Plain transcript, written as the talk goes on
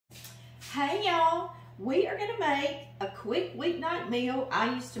Hey y'all, we are gonna make a quick weeknight meal.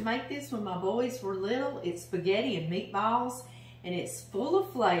 I used to make this when my boys were little. It's spaghetti and meatballs, and it's full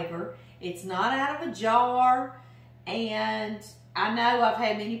of flavor. It's not out of a jar, and I know I've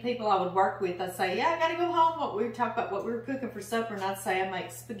had many people I would work with. I'd say, yeah, I gotta go home. We were talking about what we were cooking for supper, and I'd say I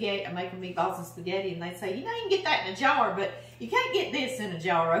make spaghetti, I'm making meatballs and spaghetti, and they'd say, you know, you can get that in a jar, but you can't get this in a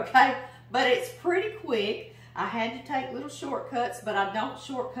jar, okay? But it's pretty quick. I had to take little shortcuts, but I don't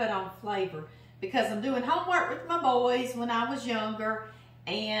shortcut on flavor because I'm doing homework with my boys when I was younger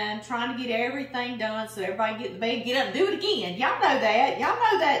and trying to get everything done so everybody get to bed, get up and do it again. Y'all know that. Y'all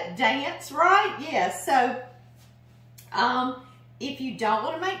know that dance, right? Yeah, so if you don't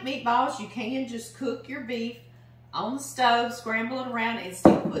want to make meatballs, you can just cook your beef on the stove, scramble it around, and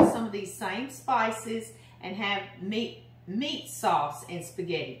still put some of these same spices and have meat sauce and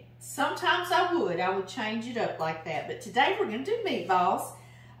spaghetti. Sometimes I would change it up like that, but today we're going to do meatballs.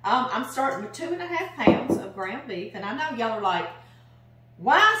 I'm starting with 2.5 pounds of ground beef, and I know y'all are like,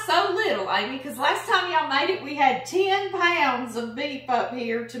 why so little, Amy? Because last time y'all made it, we had 10 pounds of beef up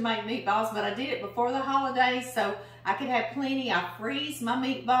here to make meatballs, but I did it before the holidays, so I could have plenty. I freeze my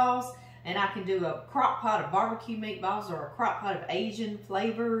meatballs, and I can do a crock pot of barbecue meatballs or a crock pot of Asian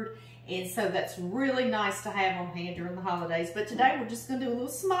flavored. And so that's really nice to have on hand during the holidays. But today we're just going to do a little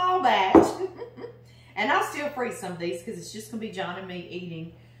small batch. And I'll still freeze some of these because it's just going to be John and me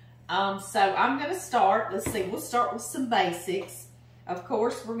eating. So I'm going to start. Let's see. We'll start with some basics. Of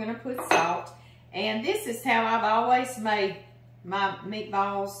course, we're going to put salt. And this is how I've always made my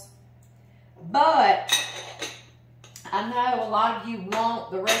meatballs. But I know a lot of you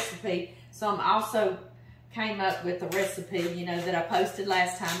want the recipe. So I'm also came up with the recipe, you know, that I posted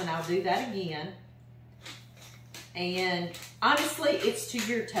last time, and I'll do that again. And honestly, it's to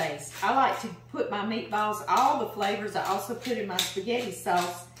your taste. I like to put my meatballs, all the flavors, I also put in my spaghetti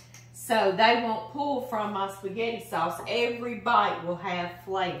sauce, so they won't pull from my spaghetti sauce. Every bite will have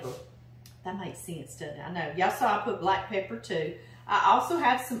flavor. That makes sense, doesn't it? I know. Y'all saw I put black pepper too. I also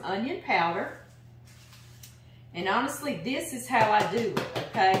have some onion powder. And honestly, this is how I do it,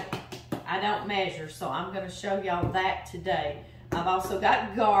 okay? I don't measure, so I'm going to show y'all that today. I've also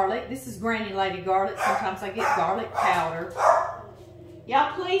got garlic. This is granulated garlic. Sometimes I get garlic powder.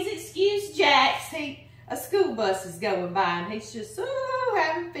 Y'all please excuse Jax. A school bus is going by and he's just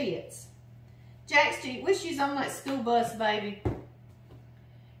having fits. Jax, do you wish you was on that school bus, baby?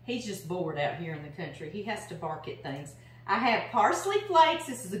 He's just bored out here in the country. He has to bark at things. I have Parsley Flakes.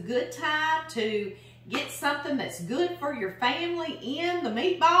 This is a good time to get something that's good for your family in the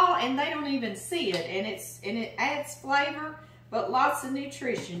meatball, and they don't even see it, and it adds flavor, but lots of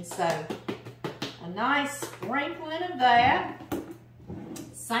nutrition. So a nice sprinkling of that.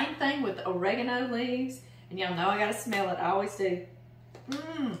 Same thing with oregano leaves, and y'all know I gotta smell it. I always do.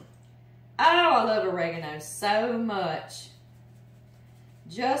 Oh, I love oregano so much.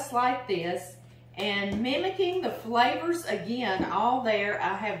 Just like this. And mimicking the flavors again, all there,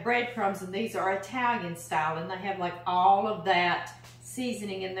 I have breadcrumbs, and these are Italian style, and they have like all of that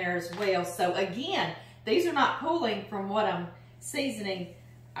seasoning in there as well. So again, these are not pulling from what I'm seasoning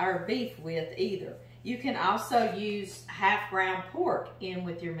our beef with either. You can also use half ground pork in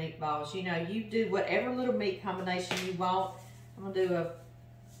with your meatballs. You know, you do whatever little meat combination you want. I'm gonna do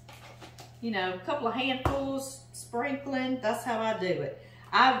a couple of handfuls, sprinkling. That's how I do it.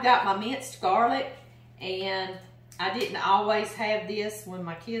 I've got my minced garlic, and I didn't always have this when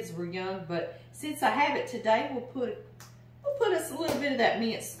my kids were young, but since I have it today, we'll put us a little bit of that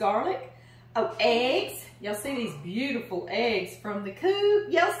minced garlic. Oh, eggs. Y'all see these beautiful eggs from the coop?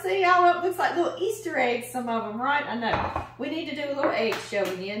 Y'all see how it looks like little Easter eggs, some of them, right? I know. We need to do a little egg show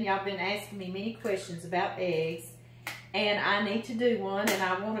again. Y'all been asking me many questions about eggs. And I need to do one, and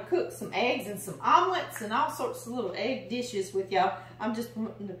I want to cook some eggs and some omelets and all sorts of little egg dishes with y'all. I'm just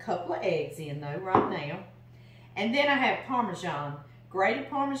putting a couple of eggs in though right now. And then I have Parmesan, grated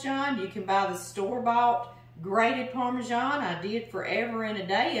Parmesan. You can buy the store-bought grated Parmesan. I did forever and a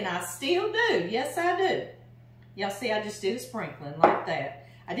day, and I still do. Yes, I do. Y'all see, I just did a sprinkling like that.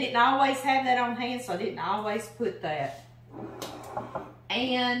 I didn't always have that on hand, so I didn't always put that.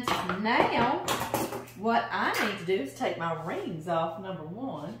 And now, what I need to do is take my rings off, number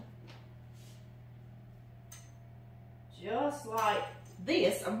one. Just like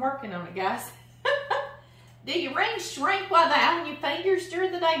this. I'm working on it, guys. Do your rings shrink while they're on your fingers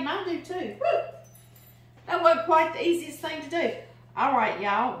during the day? Mine do too. Woo! That wasn't quite the easiest thing to do. All right,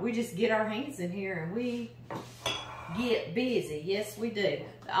 y'all. We just get our hands in here and we get busy. Yes, we do.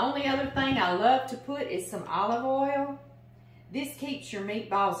 The only other thing I love to put is some olive oil. This keeps your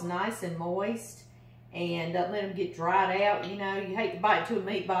meatballs nice and moist and don't let them get dried out. You know, you hate to bite into a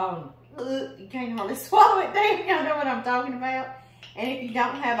meatball and You can't hardly swallow it down. Y'all know what I'm talking about. And if you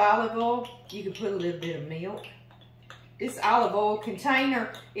don't have olive oil, you can put a little bit of milk. This olive oil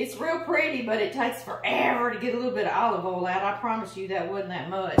container, it's real pretty, but it takes forever to get a little bit of olive oil out. I promise you that wasn't that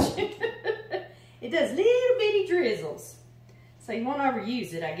much. It does little bitty drizzles. So you won't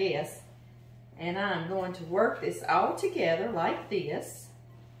overuse it, I guess. And I'm going to work this all together like this.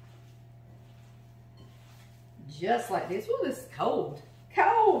 Just like this. Ooh, this is cold.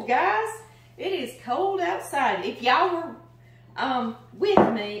 Cold, guys. It is cold outside. If y'all were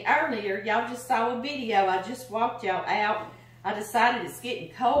with me earlier, y'all just saw a video. I just walked y'all out. I decided it's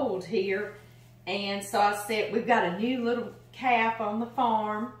getting cold here, and so I said we've got a new little calf on the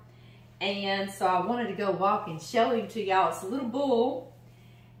farm, and so I wanted to go walk and show him to y'all. It's a little bull,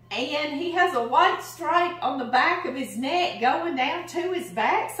 and he has a white stripe on the back of his neck going down to his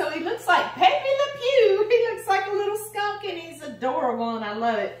back, so he looks like Pepe Le Pew. He looks like a little skunk, and he's adorable, and I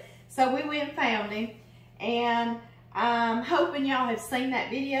love it. So we went and found him, and I'm hoping y'all have seen that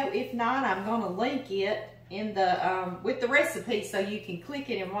video. If not, I'm going to link it in the with the recipe so you can click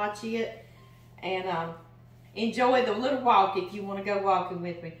it and watch it and enjoy the little walk if you want to go walking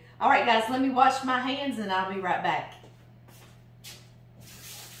with me. All right, guys, let me wash my hands and I'll be right back.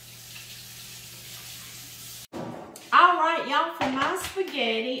 All right, y'all, for my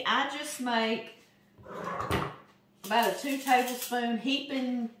spaghetti, I just make about a 2 tablespoon,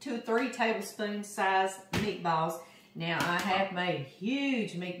 heaping 2 or 3 tablespoon size meatballs. Now, I have made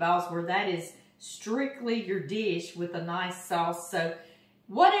huge meatballs where that is strictly your dish with a nice sauce. So,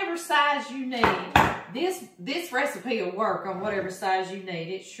 whatever size you need, this recipe will work on whatever size you need.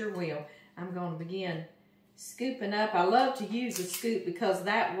 It sure will. I'm going to begin scooping up. I love to use a scoop because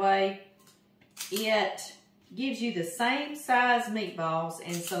that way it gives you the same size meatballs,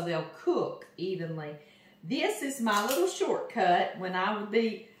 and so they'll cook evenly. This is my little shortcut when I would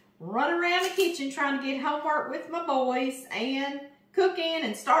be running around the kitchen trying to get homework with my boys and cooking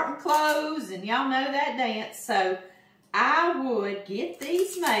and starting clothes, and y'all know that dance. So I would get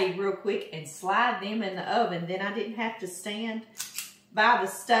these made real quick and slide them in the oven. Then I didn't have to stand by the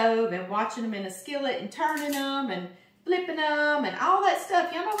stove and watching them in a skillet and turning them and flipping them and all that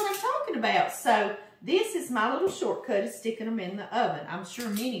stuff. Y'all know what I'm talking about. So this is my little shortcut of sticking them in the oven. I'm sure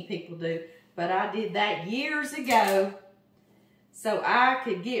many people do, but I did that years ago so I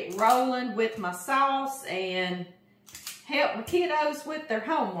could get rolling with my sauce and help my kiddos with their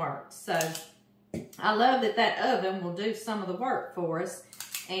homework. So I love that that oven will do some of the work for us,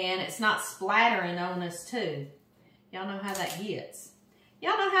 and it's not splattering on us too. Y'all know how that gets.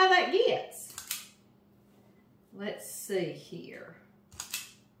 Y'all know how that gets. Let's see here.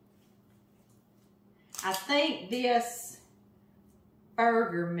 I think this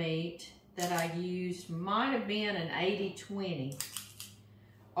burger meat that I used might have been an 80-20,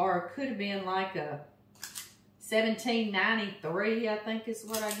 or it could have been like a 1793, I think is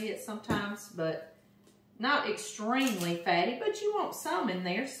what I get sometimes, but not extremely fatty, but you want some in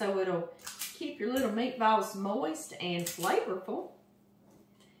there so it'll keep your little meatballs moist and flavorful.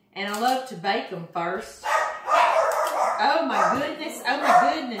 And I love to bake them first. Oh my goodness, oh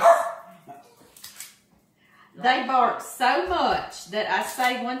my goodness. They bark so much that I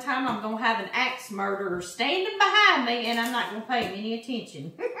say one time I'm going to have an axe murderer standing behind me and I'm not going to pay him any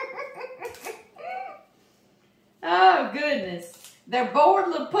attention. Oh, goodness. They're bored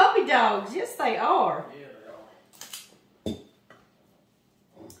little puppy dogs. Yes, they are. Yeah, they are.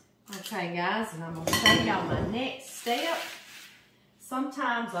 Okay, guys, and I'm going to show y'all my next step.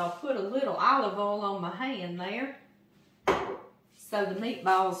 Sometimes I'll put a little olive oil on my hand there so the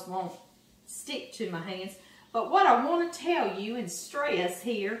meatballs won't stick to my hands. But what I want to tell you and stress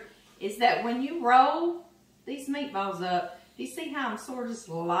here is that when you roll these meatballs up, do you see how I'm sort of just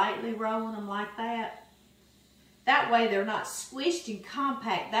lightly rolling them like that? That way they're not squished and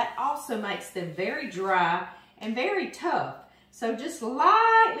compact. That also makes them very dry and very tough. So just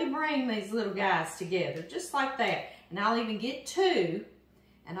lightly bring these little guys together, just like that. And I'll even get 2,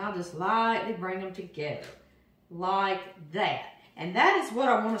 and I'll just lightly bring them together, like that. And that is what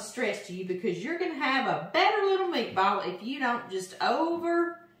I want to stress to you, because you're going to have a better little meatball if you don't just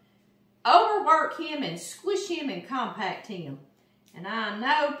overwork him and squish him and compact him. And I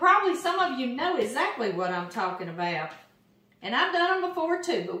know probably some of you know exactly what I'm talking about. And I've done them before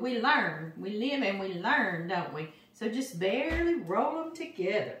too, but we learn. We live and we learn, don't we? So just barely roll them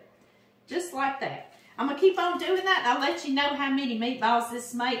together, just like that. I'm going to keep on doing that. I'll let you know how many meatballs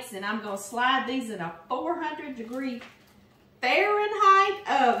this makes, and I'm going to slide these in a 400-degree Fahrenheit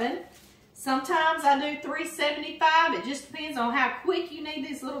oven. Sometimes I do 375. It just depends on how quick you need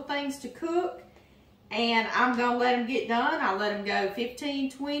these little things to cook. And I'm going to let them get done. I'll let them go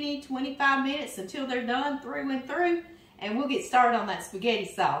 15, 20, 25 minutes until they're done through and through. And we'll get started on that spaghetti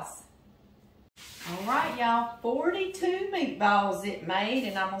sauce. All right, y'all, 42 meatballs it made,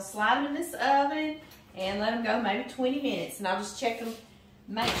 and I'm going to slide them in this oven and let them go maybe 20 minutes. And I'll just check them,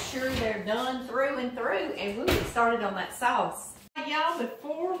 make sure they're done through and through, and we'll get started on that sauce. Y'all,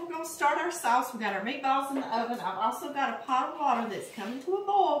 before we're going to start our sauce, we got our meatballs in the oven. I've also got a pot of water that's coming to a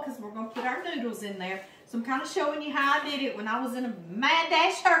boil because we're going to put our noodles in there. So I'm kind of showing you how I did it when I was in a mad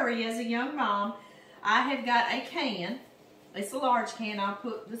dash hurry as a young mom. I have got a can. It's a large can. I'll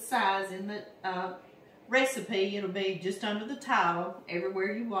put the size in the recipe. It'll be just under the title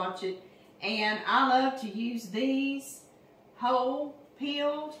everywhere you watch it. And I love to use these whole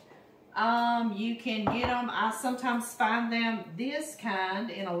peeled. You can get them. I sometimes find them this kind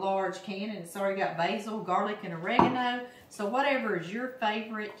in a large can, and it's already got basil, garlic, and oregano. So whatever is your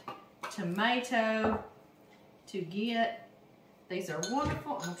favorite tomato to get. These are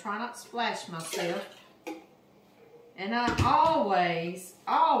wonderful. I'm gonna try not to splash myself. And I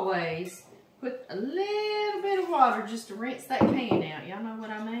always put a little bit of water just to rinse that can out. Y'all know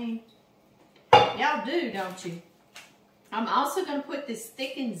what I mean? Y'all do, don't you? I'm also going to put this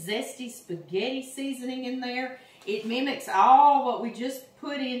thickened Zesty spaghetti seasoning in there. It mimics all what we just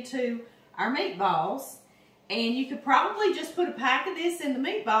put into our meatballs. And you could probably just put a pack of this in the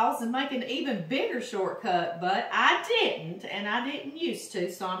meatballs and make an even bigger shortcut. But I didn't, and I didn't used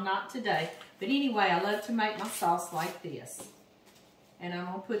to, so I'm not today. But anyway, I love to make my sauce like this. And I'm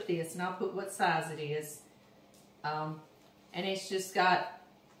going to put this, and I'll put what size it is. And it's just got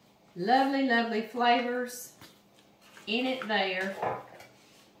lovely, lovely flavors in it there.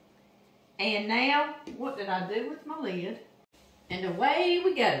 And now, what did I do with my lid? And away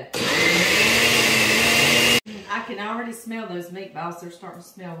we go. I can already smell those meatballs. They're starting to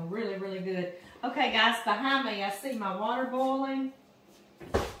smell really, really good. Okay, guys, behind me, I see my water boiling.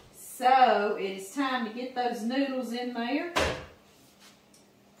 So, it is time to get those noodles in there.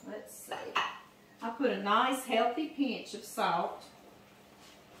 Let's see. I put a nice, healthy pinch of salt.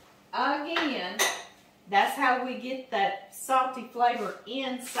 Again, that's how we get that salty flavor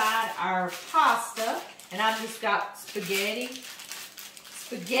inside our pasta. And I've just got spaghetti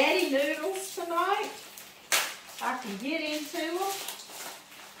noodles tonight. I can get into them.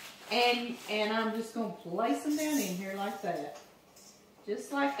 And I'm just going to place them down in here like that.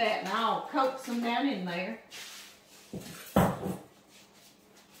 Just like that. And I'll coax them down in there.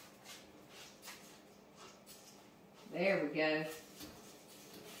 There we go.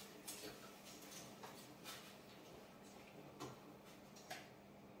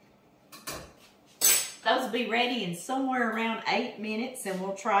 Those will be ready in somewhere around 8 minutes, and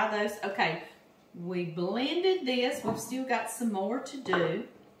we'll try those. Okay, we blended this. We've still got some more to do.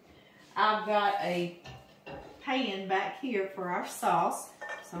 I've got a pan back here for our sauce,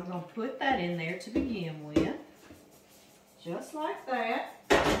 so I'm going to put that in there to begin with. Just like that.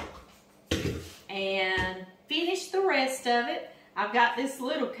 And finish the rest of it. I've got this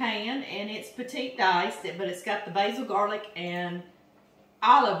little can, and it's petite diced, but it's got the basil, garlic, and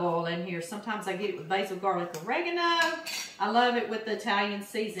olive oil in here. Sometimes I get it with basil, garlic, oregano. I love it with the Italian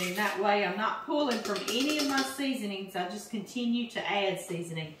seasoning. That way I'm not pulling from any of my seasonings. I just continue to add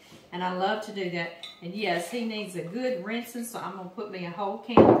seasoning. And I love to do that. And yes, he needs a good rinsing, so I'm going to put me a whole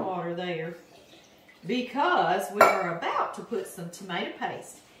can of water there. Because we are about to put some tomato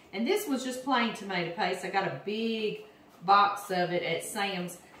paste. And this was just plain tomato paste. I got a big box of it at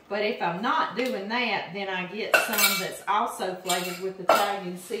Sam's. But if I'm not doing that, then I get some that's also flavored with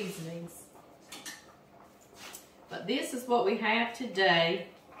Italian seasonings. But this is what we have today.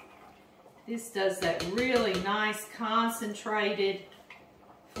 This does that really nice concentrated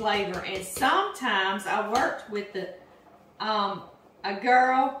flavor. And sometimes I worked with a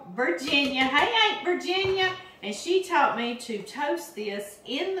girl, Virginia. Hey, Aunt Virginia. And she taught me to toast this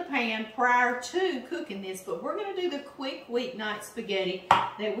in the pan prior to cooking this. But we're going to do the quick weeknight spaghetti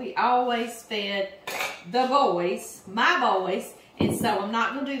that we always fed the boys, my boys. And so I'm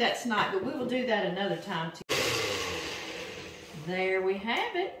not going to do that tonight, but we will do that another time too. There we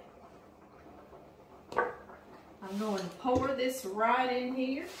have it. I'm going to pour this right in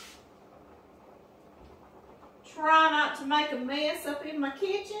here. Try not to make a mess up in my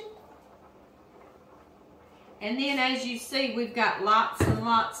kitchen. And then as you see, we've got lots and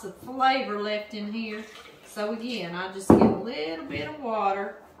lots of flavor left in here. So again, I just get a little bit of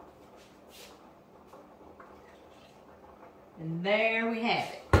water. And there we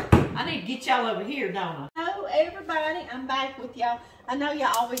have it. I need to get y'all over here, don't I? Hello everybody, I'm back with y'all. I know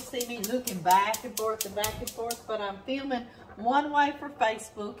y'all always see me looking back and forth, but I'm filming one way for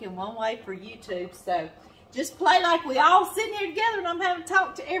Facebook and one way for YouTube. So just play like we all sitting here together and I'm having to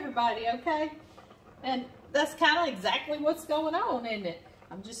talk to everybody, okay? And that's kind of exactly what's going on, isn't it?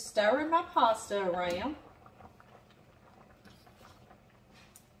 I'm just stirring my pasta around.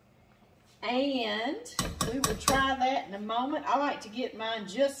 And we will try that in a moment. I like to get mine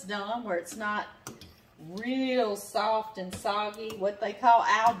just done where it's not real soft and soggy, what they call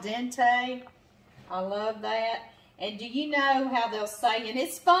al dente. I love that. And do you know how they'll say, and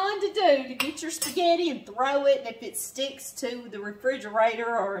it's fun to do, to get your spaghetti and throw it, and if it sticks to the refrigerator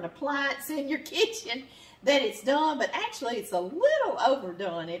or an appliance in your kitchen, that it's done, but actually it's a little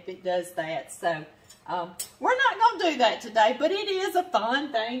overdone if it does that. So we're not going to do that today, but it is a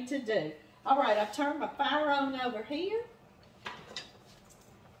fun thing to do. All right, I've turned my fire on over here,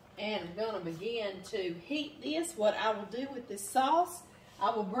 and I'm going to begin to heat this. What I will do with this sauce, I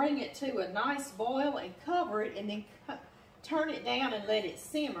will bring it to a nice boil and cover it and then turn it down and let it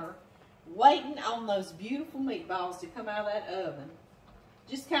simmer, waiting on those beautiful meatballs to come out of that oven.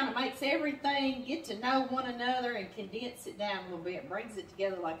 Just kind of makes everything get to know one another and condense it down a little bit. Brings it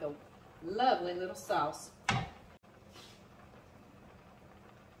together like a lovely little sauce.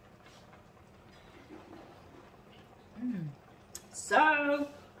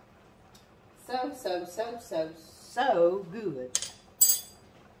 So good.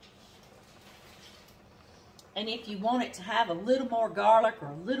 And if you want it to have a little more garlic or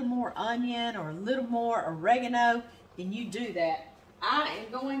a little more onion or a little more oregano, then you do that. I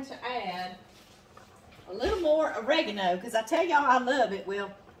am going to add a little more oregano because I tell y'all I love it.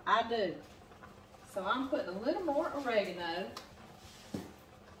 Well, I do. So I'm putting a little more oregano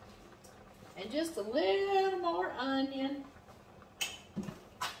and just a little more onion,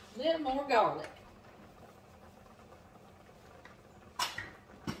 a little more garlic.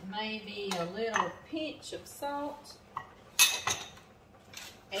 Maybe a little pinch of salt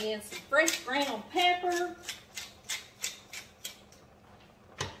and some fresh ground pepper.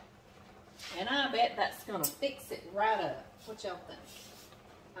 And I bet that's going to fix it right up. What y'all think?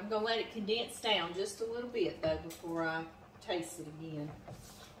 I'm going to let it condense down just a little bit though before I taste it again.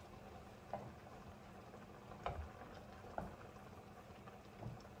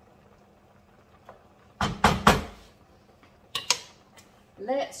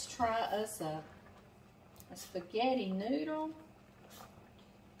 Let's try us a spaghetti noodle.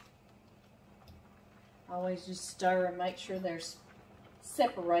 Always just stir and make sure they're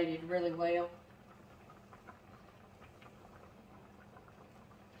separated really well.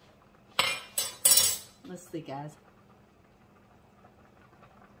 Let's see, guys.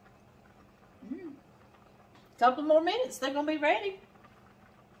 Couple more minutes, they're gonna be ready.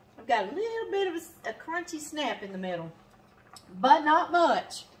 I've got a little bit of a crunchy snap in the middle, but not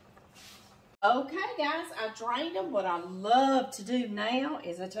much. Okay, guys, I drained them. What I love to do now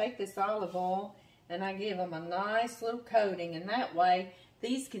is I take this olive oil and I give them a nice little coating, and that way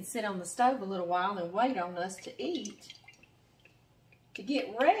these can sit on the stove a little while and wait on us to eat. To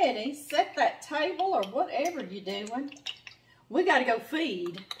get ready, set that table or whatever you're doing. We got to go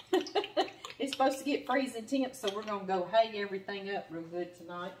feed. It's supposed to get freezing temps, so we're going to go hay everything up real good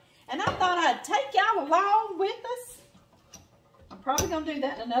tonight. And I thought I'd take y'all along with us. I'm probably going to do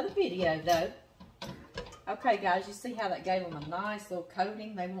that in another video, though. Okay, guys, you see how that gave them a nice little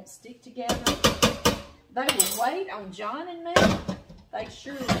coating? They won't stick together. They will wait on John and me. They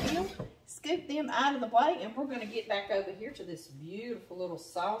sure will. Scoop them out of the way, and we're going to get back over here to this beautiful little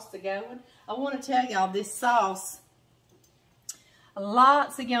sauce to go in. I want to tell y'all this sauce,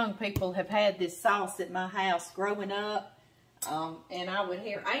 lots of young people have had this sauce at my house growing up, and I would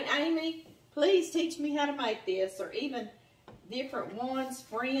hear, "Aunt Amy, please teach me how to make this," or even different ones,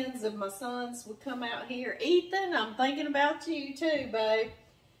 friends of my sons would come out here, "Ethan, I'm thinking about you too, babe."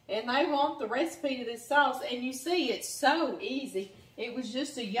 And they want the recipe to this sauce, and you see it's so easy. It was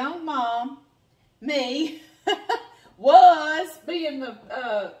just a young mom, me, was being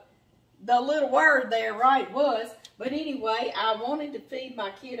the little word there, right, was. But anyway, I wanted to feed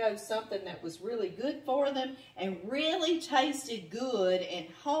my kiddos something that was really good for them and really tasted good and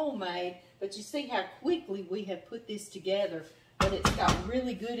homemade. But you see how quickly we have put this together. But it's got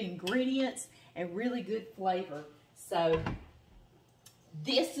really good ingredients and really good flavor. So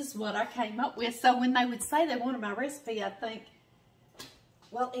this is what I came up with. So when they would say they wanted my recipe, I'd think,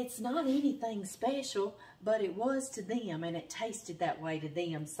 well, it's not anything special, but it was to them, and it tasted that way to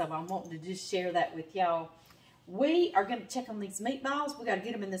them. So I'm wanting to just share that with y'all. We are going to check on these meatballs. We got to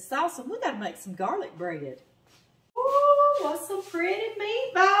get them in the sauce, and we got to make some garlic bread. Ooh, what's some pretty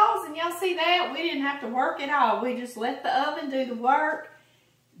meatballs? And y'all see that? We didn't have to work at all. We just let the oven do the work.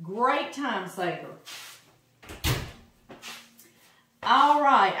 Great time saver. All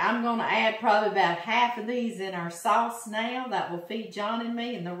right, I'm gonna add probably about half of these in our sauce now. That will feed John and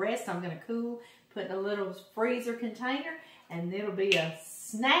me, and the rest I'm gonna cool, put in a little freezer container, and it'll be a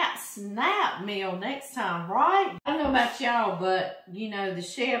snap meal next time, right? I don't know about y'all, but you know, the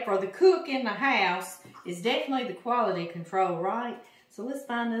chef or the cook in the house is definitely the quality control, right? So let's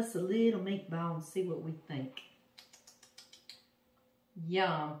find us a little meatball and see what we think.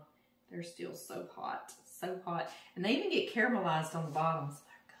 Yum. They're still so hot, so hot. And they even get caramelized on the bottom, so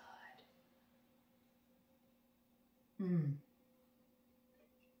they're good.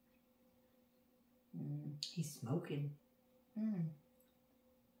 He's smoking.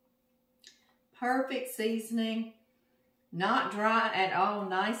 Perfect seasoning. Not dry at all,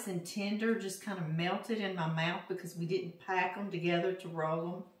 nice and tender, just kind of melted in my mouth because we didn't pack them together to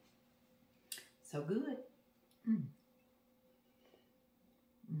roll them. So good.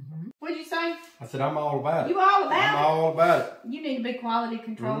 What'd you say? I said I'm all about it. You all about it? I'm all about it. You need to be quality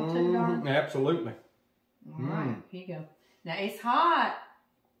control too, darling. Absolutely. All right, here you go. Now it's hot.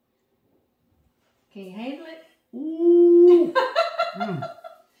 Can you handle it? Ooh.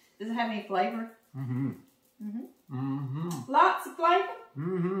 Does it have any flavor? Lots of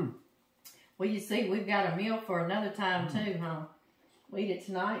flavor? Well, you see, we've got a meal for another time too, huh? We eat it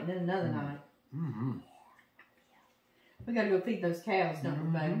tonight and then another night. We gotta go feed those cows,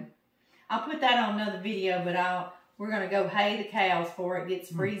 don't we, baby? I'll put that on another video, but we're gonna go hay the cows before it gets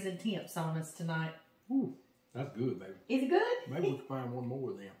freezing temps on us tonight. Ooh, that's good, baby. Is it good? Maybe we can find one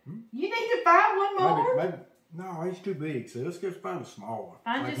more of them. You need to find one more? Maybe. No, he's too big, so let's go find a small one.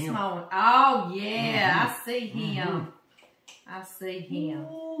 Find like a him. small one. Oh, yeah, I see him. I see him.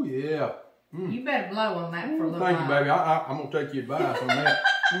 Oh, yeah. You better blow on that for a little while. Thank you, baby. I'm going to take your advice on that.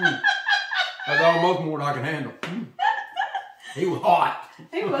 That's almost more than I can handle. He was hot.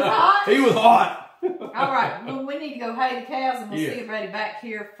 He was hot? He was hot. All right. Well, we need to go hay the cows, and we'll see everybody back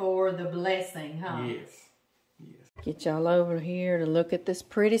here for the blessing, huh? Yes. Get y'all over here to look at this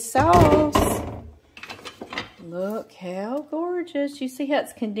pretty sauce. Look how gorgeous. You see how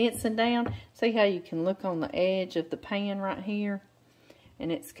it's condensing down? See how you can look on the edge of the pan right here?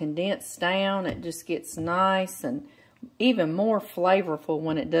 And it's condensed down. It just gets nice and even more flavorful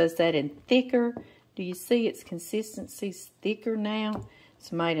when it does that, and thicker. Do you see its consistency's thicker now?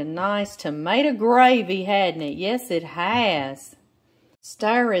 It's made a nice tomato gravy, hadn't it? Yes, it has.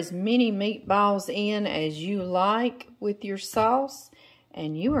 Stir as many meatballs in as you like with your sauce,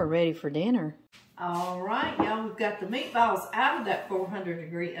 and you are ready for dinner. All right, y'all, we've got the meatballs out of that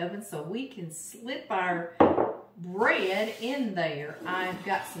 400-degree oven so we can slip our bread in there. I've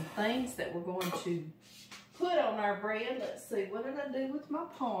got some things that we're going to put on our bread. Let's see, what did I do with my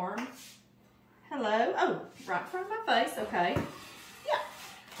parm? Hello. Oh, right in front of my face. Okay. Yeah.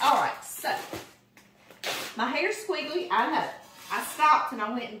 All right, so my hair's squiggly. I know. I stopped and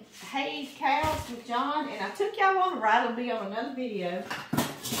I went and hayed cows with John, and I took y'all on a ride. It'll be on another video.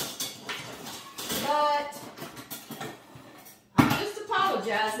 But I'm just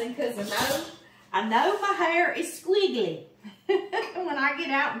apologizing because I know my hair is squiggly. When I get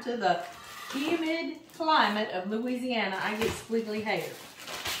out into the humid climate of Louisiana, I get squiggly hair.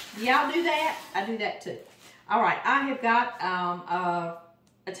 Y'all do that? I do that too. All right, I have got a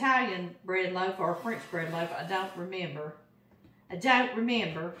Italian bread loaf or a French bread loaf. I don't remember.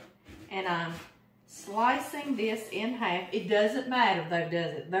 And I'm slicing this in half. It doesn't matter though,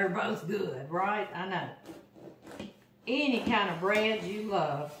 does it? They're both good, right? I know. Any kind of bread you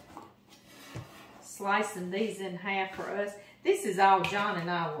love. Slicing these in half for us. This is all John and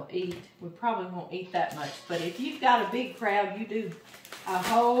I will eat. We probably won't eat that much, but if you've got a big crowd, you do a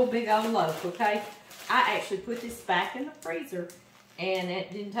whole big old loaf, okay? I actually put this back in the freezer, and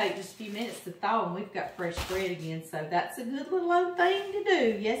it didn't take just a few minutes to thaw, and we've got fresh bread again, so that's a good little old thing to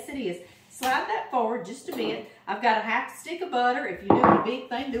do. Yes, it is. Slide that forward just a bit. I've got a half stick of butter. If you're doing a big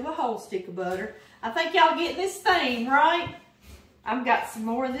thing, do a whole stick of butter. I think y'all get this theme, right? I've got some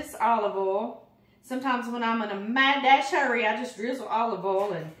more of this olive oil. Sometimes when I'm in a mad dash hurry, I just drizzle olive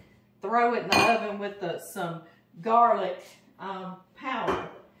oil and throw it in the oven with some garlic powder.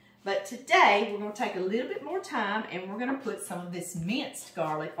 But today, we're going to take a little bit more time, and we're going to put some of this minced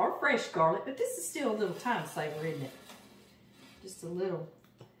garlic or fresh garlic, but this is still a little time saver, isn't it? Just a little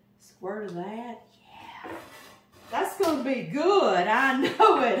squirt of that. Yeah. That's going to be good. I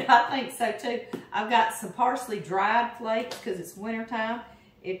know it. I think so, too. I've got some parsley dried flakes because it's wintertime.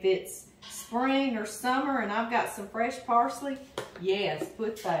 If it's spring or summer and I've got some fresh parsley, yes,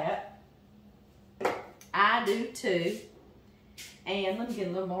 put that. I do, too. And let me get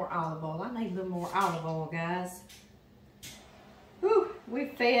a little more olive oil. I need a little more olive oil, guys. Whew, we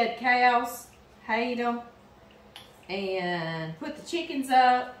fed cows, hayed them, and put the chickens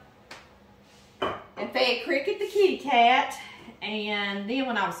up and fed Cricket the kitty cat. And then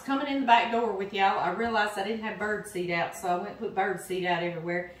when I was coming in the back door with y'all, I realized I didn't have bird seed out, so I went and put bird seed out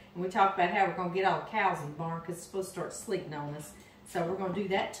everywhere. And we talked about how we're going to get all the cows in the barn because it's supposed to start sleeping on us. So we're going to do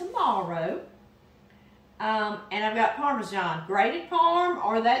that tomorrow. And I've got Parmesan, grated Parm,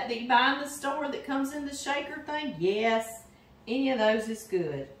 or that you buy in the store that comes in the shaker thing. Yes, any of those is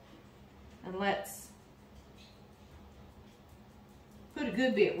good. And let's put a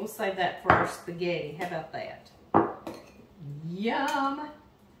good bit. We'll save that for our spaghetti. How about that? Yum.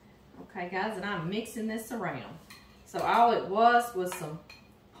 Okay, guys, and I'm mixing this around. So all it was some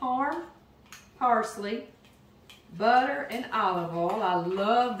parm, parsley, butter, and olive oil. I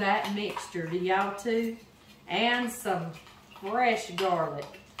love that mixture. Do y'all too? And some fresh garlic.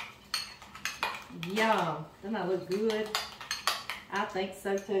 Yum. Doesn't that look good? I think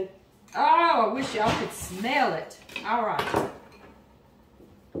so too. Oh, I wish y'all could smell it. All right.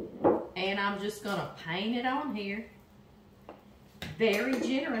 And I'm just going to paint it on here. Very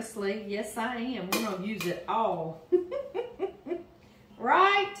generously. Yes, I am. We're going to use it all.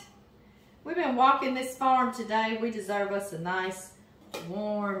 Right? We've been walking this farm today. We deserve us a nice,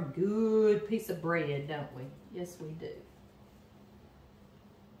 warm, good piece of bread, don't we? Yes, we do.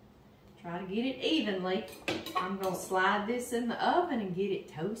 Try to get it evenly. I'm going to slide this in the oven and get it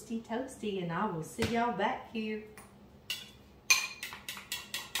toasty, toasty, and I will see y'all back here.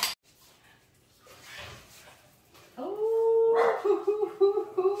 Oh,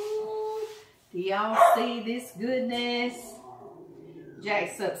 do y'all see this goodness?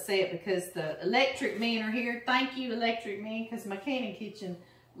 Jack's upset because the electric men are here. Thank you, electric men, because my canning kitchen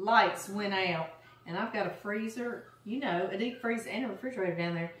lights went out. And I've got a freezer, you know, a deep freezer and a refrigerator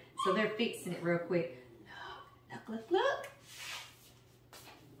down there. So they're fixing it real quick. Look, look, look.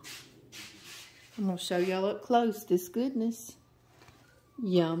 I'm going to show y'all up close this goodness.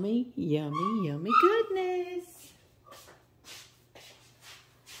 Yummy, yummy, yummy goodness.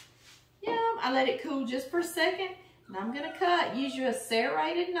 Yum. I let it cool just for a second. And I'm going to cut. Use your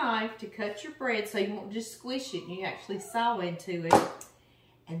serrated knife to cut your bread so you won't just squish it. You actually saw into it.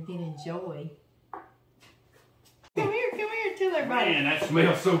 And then enjoy. Come here, tell everybody. Man, that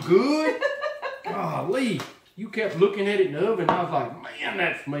smells so good. Golly. You kept looking at it in the oven. I was like, man,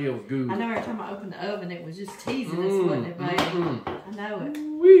 that smells good. I know every time I opened the oven, it was just teasing us, wasn't it, baby? I know it.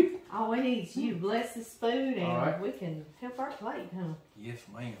 Wee. All we need is you to bless this food, and we can help our plate, huh? Yes,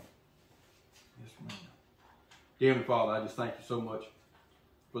 ma'am. Yes, ma'am. Dear Heavenly Father, I just thank you so much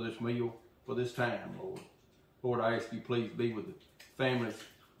for this meal, for this time, Lord. Lord, I ask you please be with the families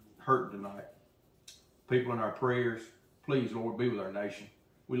hurting tonight. People in our prayers, please, Lord, be with our nation.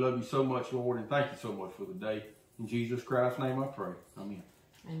 We love you so much, Lord, and thank you so much for the day. In Jesus Christ's name I pray. Amen.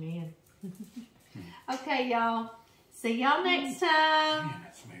 Amen. Okay, y'all. See y'all next time. Man,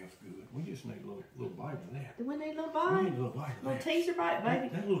 that smells good. We just need a little bite of that. Do we need a little bite? We need a little bite of that. Little teaser bite, baby.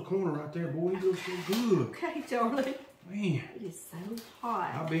 That little corner right there, boy, it looks so good. Okay, Charlie. Man. It is so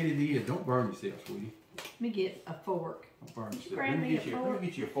hot. I bet it is. Don't burn yourself, sweetie. Let me get a fork. Don't burn yourself. Grab me a fork. Let me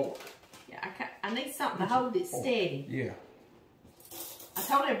get you a fork. Yeah, I need something to hold it steady. Yeah. I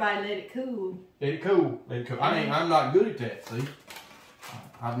told everybody let it cool. Let it cool. Let it cool. I'm not good at that, see?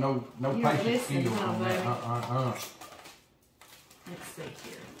 I have no patience skills on that. Let's see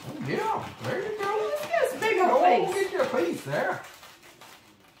here. Oh, yeah, there you go. Let's get a big old piece. Get your piece there.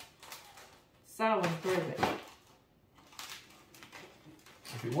 Sawing through it.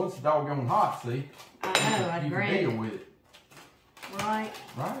 If it wasn't doggone hot, see? I know, I'd you grab can deal it. with it. Right.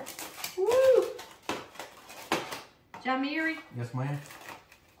 Right? Woo! Jamiri? Yes, ma'am.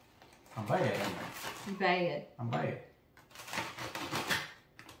 I'm bad, ain't I? You bad. I'm bad.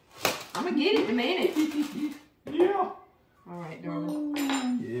 I'm gonna get it in a minute. Yeah. All right, darling.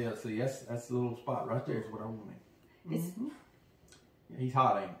 Yeah, see, that's the little spot right there is what I wanted. Mm-hmm. Yeah, he's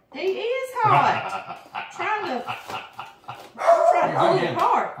hot, ain't He is hot. trying to pull it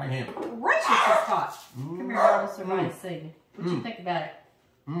apart. I can handle it. Gracious, it's hot. Come here, darling, so everybody see me. What you think about it?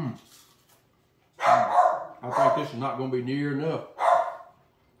 I think this is not going to be near enough.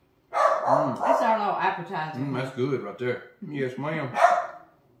 That's our little appetizer. That's good right there. Yes, ma'am.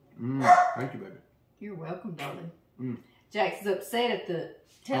 Thank you, baby. You're welcome, darling. Jack's upset at the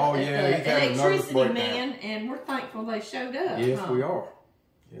he's electricity man, and we're thankful they showed up. Yes, we are.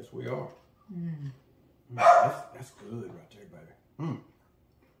 Yes, we are. That's good right there, baby.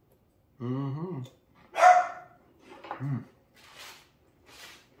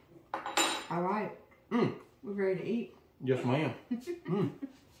 All right. We're ready to eat. Yes, ma'am.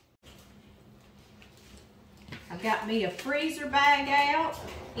 I I've got me a freezer bag out.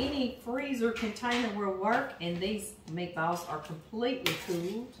 Any freezer container will work, and these meatballs are completely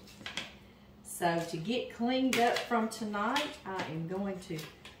cooled. So to get cleaned up from tonight, I am going to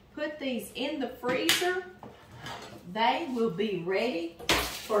put these in the freezer. They will be ready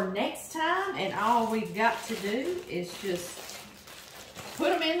for next time, and all we've got to do is just put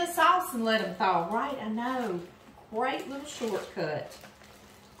them in the sauce and let them thaw. Right, I know. Great little shortcut.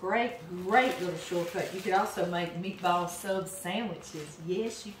 Great little shortcut. You could also make meatball sub sandwiches.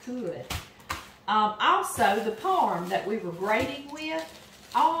 Yes, you could. Also, the parm that we were grating with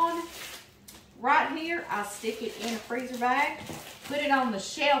on right here, I stick it in a freezer bag, put it on the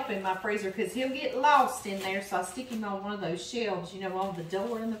shelf in my freezer because he'll get lost in there, so I stick him on one of those shelves, you know, on the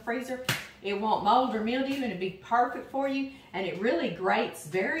door in the freezer. It won't mold or mildew, and it'll be perfect for you, and it really grates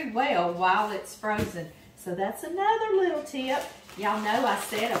very well while it's frozen. So that's another little tip. Y'all know I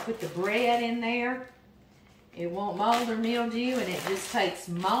said I put the bread in there. It won't mold or mildew, and it just takes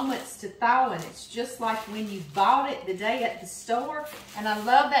moments to thaw, and it's just like when you bought it the day at the store. And I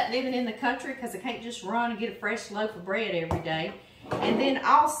love that living in the country because I can't just run and get a fresh loaf of bread every day. And then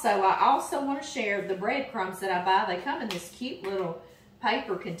also, I also want to share the breadcrumbs that I buy. They come in this cute little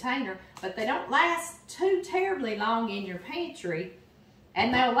paper container, but they don't last too terribly long in your pantry,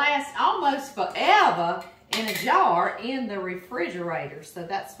 and they'll last almost forever in a jar in the refrigerator. So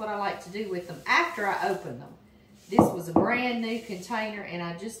that's what I like to do with them after I open them. This was a brand new container, and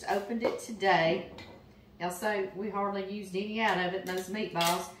I just opened it today. Y'all say we hardly used any out of it, those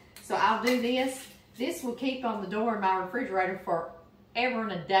meatballs. So I'll do this. This will keep on the door in my refrigerator forever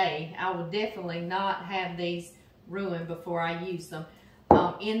and a day. I will definitely not have these ruined before I use them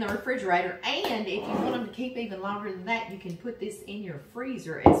in the refrigerator. And if you want them to keep even longer than that, you can put this in your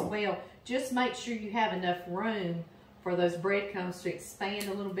freezer as well. Just make sure you have enough room for those breadcrumbs to expand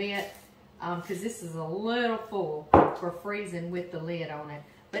a little bit, because this is a little full for freezing with the lid on it.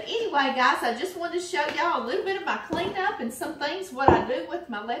 But anyway, guys, I just wanted to show y'all a little bit of my cleanup and some things, what I do with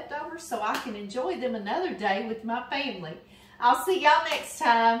my leftovers, so I can enjoy them another day with my family. I'll see y'all next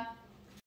time.